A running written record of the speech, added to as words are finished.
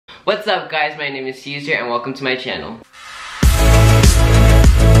What's up guys, my name is Caesar and welcome to my channel.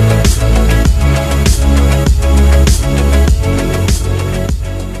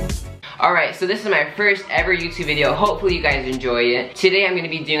 Alright, so this is my first ever YouTube video. Hopefully you guys enjoy it. Today I'm going to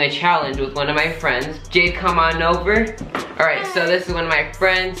be doing a challenge with one of my friends. Jade, come on over. Alright, so this is one of my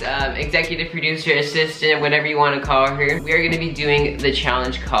friends, executive producer, assistant, whatever you want to call her. We are going to be doing the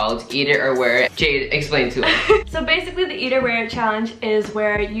challenge called Eat It or Wear It. Jade, explain to us. So basically the Eat or Wear It challenge is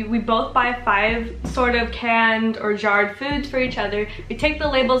where we both buy 5 sort of canned or jarred foods for each other. We take the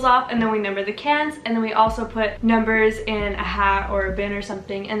labels off and then we number the cans, and then we also put numbers in a hat or a bin or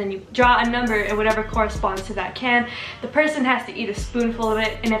something, and then you draw a number and whatever corresponds to that can. The person has to eat a spoonful of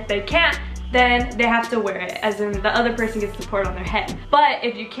it, and if they can't, then they have to wear it, as in the other person gets to pour it on their head. But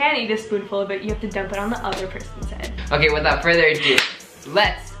if you can't eat a spoonful of it, you have to dump it on the other person's head. Okay, without further ado,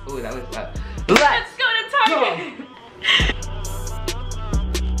 let's go to Target!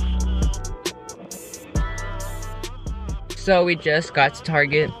 So we just got to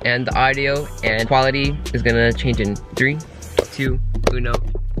Target and the audio and quality is gonna change in 3, 2, 1.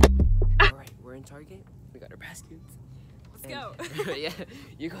 Alright, we're in Target. We got our baskets. Let's go. Yeah,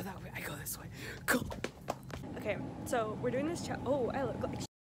 you go that way, I go this way. Go! Okay, so we're doing this oh, I look like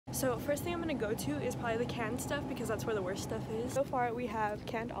So first thing I'm gonna go to is probably the canned stuff, because that's where the worst stuff is. So far we have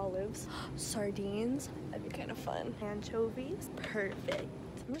canned olives, sardines, that'd be kind of fun, anchovies, perfect.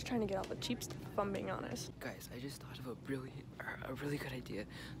 I'm just trying to get all the cheap stuff if I'm being honest. Guys, I just thought of a really good idea.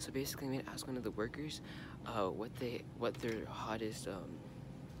 So basically I'm gonna ask one of the workers what their hottest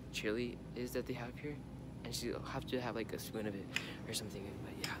chili is that they have here. And she'll have to have like a spoon of it or something.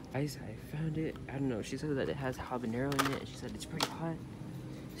 But yeah. Guys, I found it. I don't know. She said that it has habanero in it and she said it's pretty hot.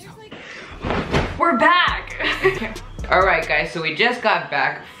 We're back! Alright guys, so we just got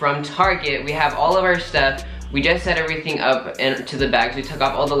back from Target. We have all of our stuff. We just set everything up into the bags. We took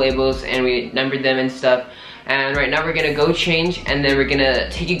off all the labels and we numbered them and stuff. And right now we're gonna go change, and then we're gonna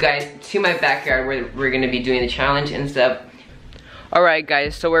take you guys to my backyard where we're gonna be doing the challenge and stuff. Alright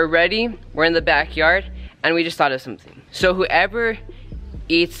guys, so we're ready. We're in the backyard and we just thought of something. So whoever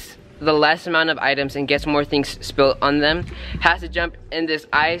eats the less amount of items and gets more things spilled on them has to jump in this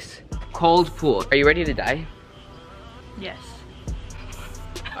ice cold pool. Are you ready to die? Yes.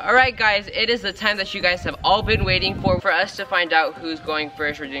 Alright guys, it is the time that you guys have all been waiting for us to find out who's going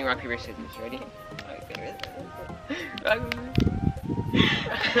first. We're doing rock, paper, scissors. Ready?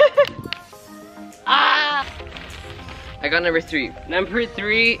 Ah! I got number 3. Number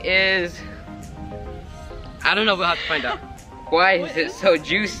 3 is... I don't know, we'll have to find out. Why is it so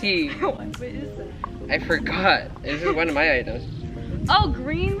juicy? What is that? I forgot. This is one of my items. Oh,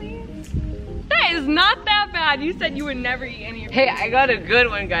 green beans? That is not that bad. You said you would never eat any of Hey, I got a good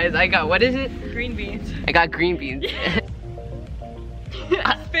one, guys. I got, what is it? green beans. I got green beans.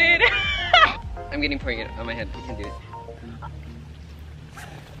 Spit. I'm getting pouring it on my head. You can do it.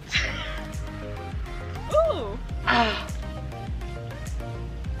 Ooh. Ah.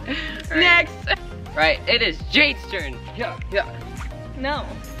 Right. Next. Right, it is Jade's turn. Yeah. No.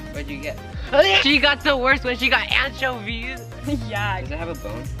 What'd you get? She got the worst one. She got anchovies. Yeah. Does it have a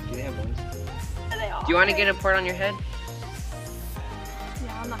bone? Do they have bones? Do Do you want to get a port on your head?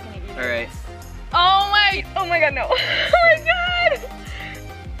 Yeah, I'm not gonna eat it. All right. Oh my god, no. Oh my god.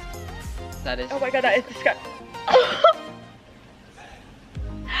 That is. Oh my god, that is disgusting.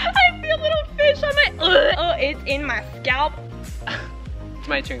 I feel little fish on my. Oh, it's in my scalp. It's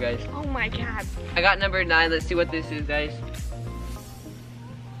my turn, guys. Oh my god. I got number 9. Let's see what this is, guys.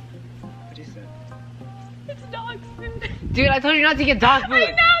 What is that? It's dog food. Dude, I told you not to get dog food. I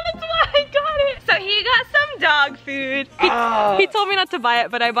know, that's why I got it. So he got some dog food. He told me not to buy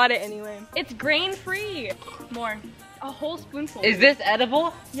it, but I bought it anyway. It's grain free. More. A whole spoonful. Is this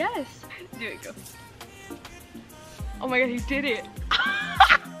edible? Yes. Do it, go. Oh my god, he did it.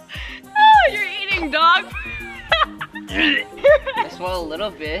 No, you're eating dog food. I swallow a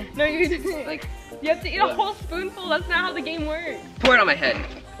little bit. No, you didn't. Like, you have to eat a whole spoonful. That's not how the game works. pour it on my head.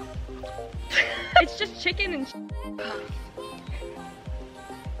 It's just chicken and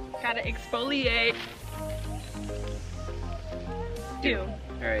gotta exfoliate. Ew.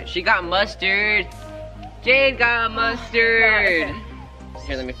 Alright, she got mustard. Jade got mustard. Yeah, okay.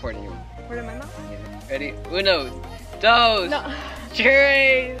 Here, let me pour it in you. Pour it in my mouth? Ready? Uno, dos, No.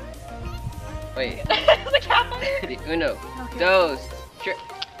 tres. Wait. The cap on it? Ready? Uno, Okay. dos, tres.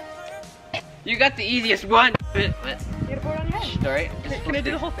 You got the easiest one. What? You gotta pour it on your head. Alright. Can I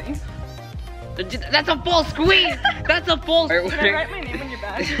do the whole thing? That's a full squeeze! That's a full squeeze! Can I write my name on your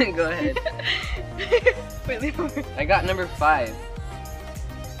back? Go ahead. Wait, leave over. I got number 5.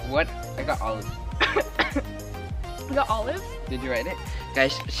 What? I got olives. You got olives? Did you write it?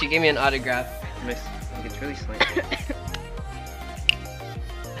 Guys, she gave me an autograph. It's really slimy.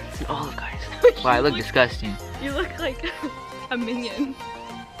 It's an olive, guys. Wow, I look disgusting. You look like a minion.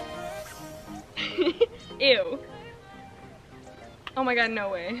 Ew. Oh my god, no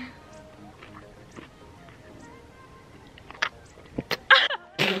way.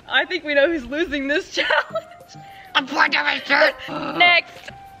 I think we know who's losing this challenge. I'm pulling down my shirt! Next!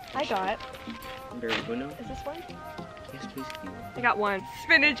 I got. Is this one? Yes, please. I got one.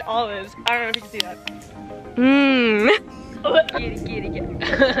 Spinach olives. I don't know if you can see that. Mmm. Get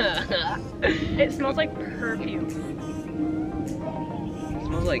it. It smells like perfume. It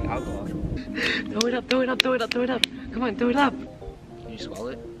smells like alcohol. Throw it up. Come on, throw it up. Can you swallow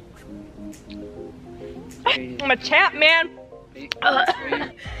it? I'm a champ, man. Oh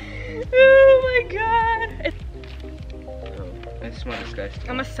my god. That smells disgusting.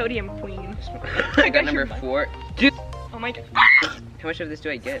 I'm a sodium queen. I got number 4. Dude. Oh my god. How much of this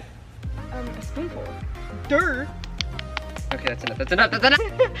do I get? A spoonful. Durr. Okay, that's enough. No! That's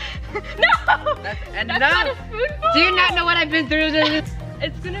enough. Not a spoonful. Do you not know what I've been through?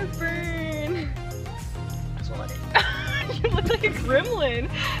 It's gonna burn. You look like a gremlin.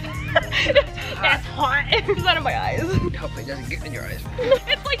 That's hot. It's out of my eyes. Hopefully it doesn't get in your eyes.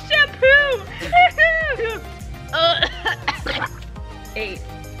 It's like shampoo. 8.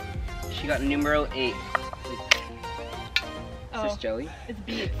 She got numero 8. Is this jelly? It's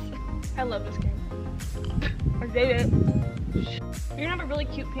beets. I love this game. I did it. You're gonna have a really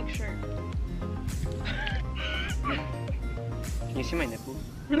cute pink shirt. Can you see my nipples?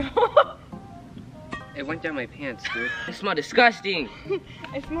 No. It went down my pants, dude. It smells disgusting.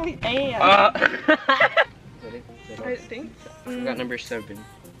 I smell like ass. Is that it? I think so. I got number 7. Do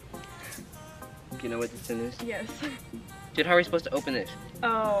you know what this in is? Yes. Dude, how are we supposed to open this?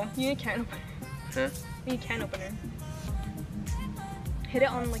 Oh, you need a can opener. Huh? You need a can opener. Hit it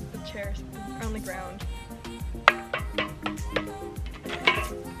on like the chairs or on the ground.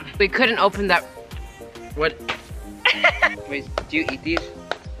 We couldn't open that. What? Wait, do you eat these?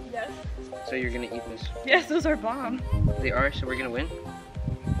 Yes. So you're gonna eat this? Yes, those are bomb. They are, so we're gonna win?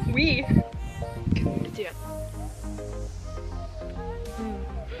 We. Let's see it.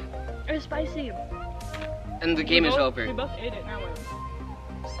 It's spicy. And the game is over. We both ate it, now what?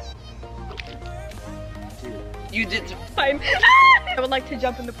 You did. Fine. I would like to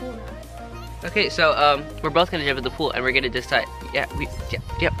jump in the pool now. Okay, so we're both gonna jump in the pool and we're gonna decide. Yeah,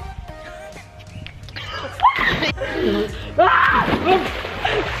 yep.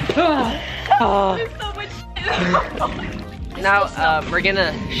 There's so much shit. Now we're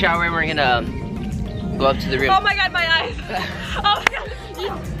gonna shower and we're gonna go up to the room. Oh my god, my eyes. Oh my god.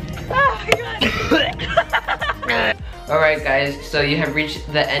 Oh my god. Alright guys, so you have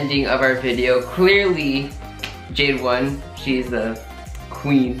reached the ending of our video. Clearly, Jade won. She's the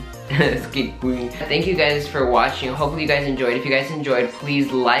queen. Skate queen. Thank you guys for watching. Hopefully you guys enjoyed. If you guys enjoyed,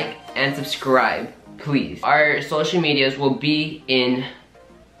 please like and subscribe. Please. Our social medias will be in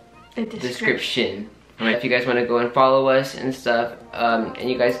the description. Right, if you guys want to go and follow us and stuff, and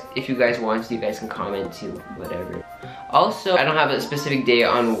you guys, if you guys want to, you guys can comment too, whatever. Also, I don't have a specific day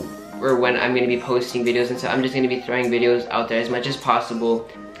on or when I'm going to be posting videos and stuff. I'm just going to be throwing videos out there as much as possible.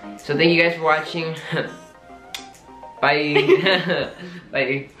 So thank you guys for watching. Bye.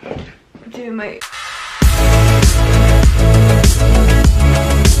 Bye. Dude, my